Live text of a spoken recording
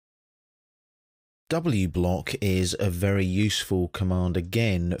W block is a very useful command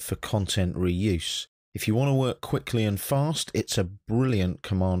again for content reuse. If you want to work quickly and fast, it's a brilliant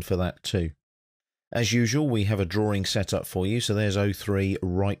command for that too. As usual, we have a drawing set up for you. So there's O3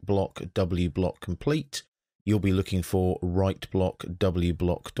 right block W block complete. You'll be looking for right block W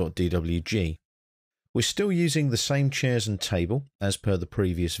block.dwg. We're still using the same chairs and table as per the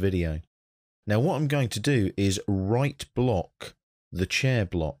previous video. Now what I'm going to do is right block the chair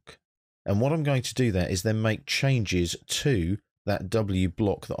block. And what I'm going to do there is then make changes to that W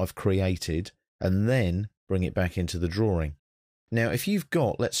block that I've created and then bring it back into the drawing. Now, if you've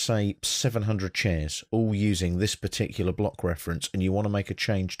got, let's say, 700 chairs, all using this particular block reference, and you want to make a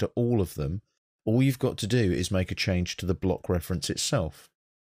change to all of them, all you've got to do is make a change to the block reference itself.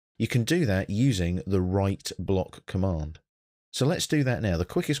 You can do that using the right block command. So let's do that now. The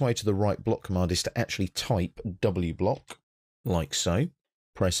quickest way to the right block command is to actually type W block, like so.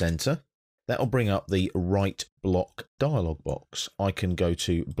 Press enter. That'll bring up the right block dialog box. I can go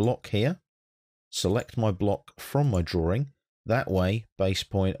to block here, select my block from my drawing. That way, base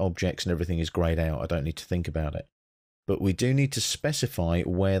point, objects and everything is grayed out. I don't need to think about it. But we do need to specify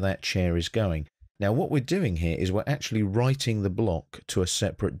where that chair is going. Now what we're doing here is we're actually writing the block to a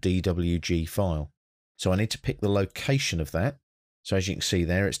separate DWG file. So I need to pick the location of that. So as you can see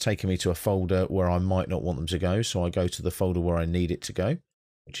there, it's taken me to a folder where I might not want them to go. So I go to the folder where I need it to go,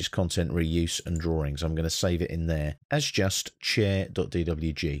 which is content reuse and drawings. I'm going to save it in there as just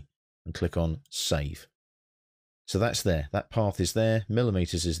chair.dwg and click on save. So that's there. That path is there.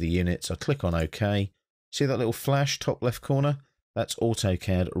 Millimeters is the units. I click on OK. See that little flash top left corner? That's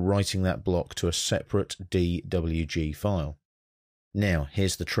AutoCAD writing that block to a separate DWG file. Now,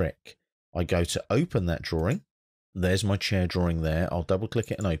 here's the trick. I go to open that drawing. There's my chair drawing there. I'll double click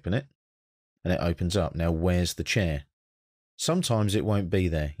it and open it. And it opens up. Now, where's the chair? Sometimes it won't be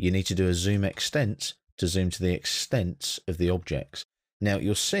there. You need to do a zoom extent to zoom to the extents of the objects. Now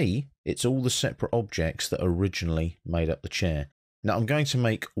you'll see it's all the separate objects that originally made up the chair. Now I'm going to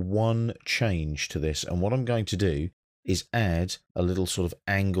make one change to this, and what I'm going to do is add a little sort of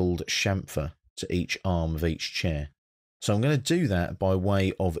angled chamfer to each arm of each chair. So I'm going to do that by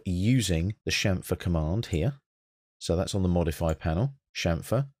way of using the chamfer command here. So that's on the modify panel,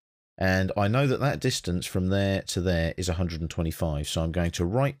 chamfer. And I know that that distance from there to there is 125. So I'm going to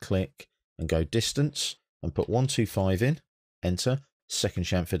right click and go distance and put 125 in, enter. Second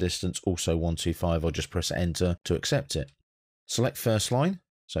chamfer distance, also 125. I'll just press enter to accept it. Select first line.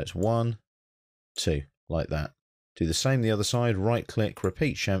 So it's 1, 2, like that. Do the same the other side, right click,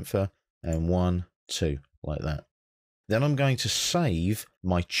 repeat chamfer, and 1, 2, like that. Then I'm going to save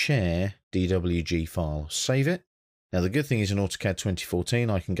my chair DWG file. Save it. Now the good thing is in AutoCAD 2014,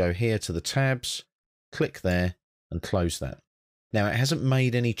 I can go here to the tabs, click there, and close that. Now it hasn't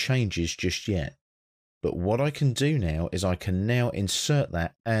made any changes just yet. But what I can do now is I can now insert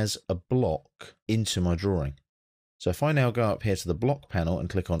that as a block into my drawing. So if I now go up here to the block panel and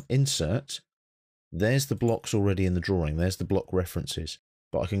click on insert, there's the blocks already in the drawing. There's the block references.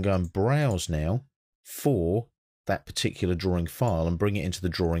 But I can go and browse now for that particular drawing file and bring it into the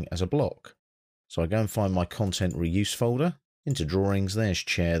drawing as a block. So I go and find my content reuse folder, into drawings, there's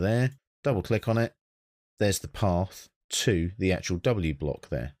chair there, double click on it. There's the path to the actual W block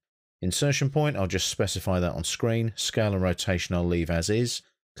there. Insertion point, I'll just specify that on screen. Scale and rotation I'll leave as is.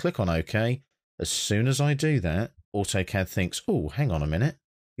 Click on OK. As soon as I do that, AutoCAD thinks, oh, hang on a minute.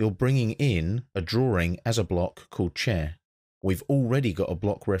 You're bringing in a drawing as a block called chair. We've already got a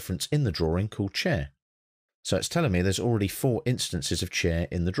block reference in the drawing called chair. So it's telling me there's already 4 instances of chair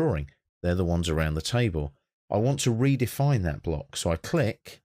in the drawing. They're the ones around the table. I want to redefine that block. So I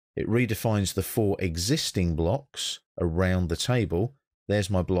click. It redefines the 4 existing blocks around the table.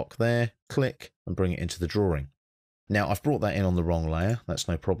 There's my block there, click and bring it into the drawing. Now I've brought that in on the wrong layer, that's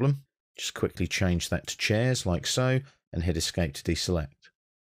no problem. Just quickly change that to chairs like so and hit escape to deselect.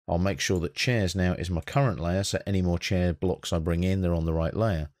 I'll make sure that chairs now is my current layer, so any more chair blocks I bring in, they're on the right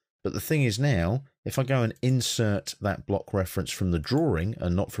layer. But the thing is now, if I go and insert that block reference from the drawing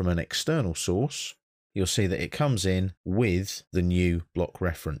and not from an external source, you'll see that it comes in with the new block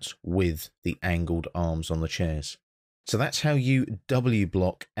reference, with the angled arms on the chairs. So that's how you W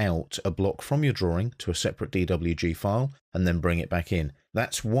block out a block from your drawing to a separate DWG file and then bring it back in.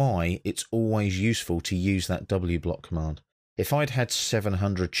 That's why it's always useful to use that W block command. If I'd had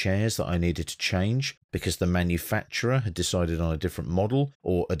 700 chairs that I needed to change because the manufacturer had decided on a different model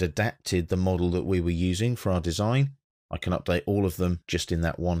or had adapted the model that we were using for our design, I can update all of them just in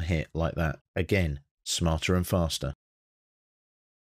that one hit like that. Again, smarter and faster.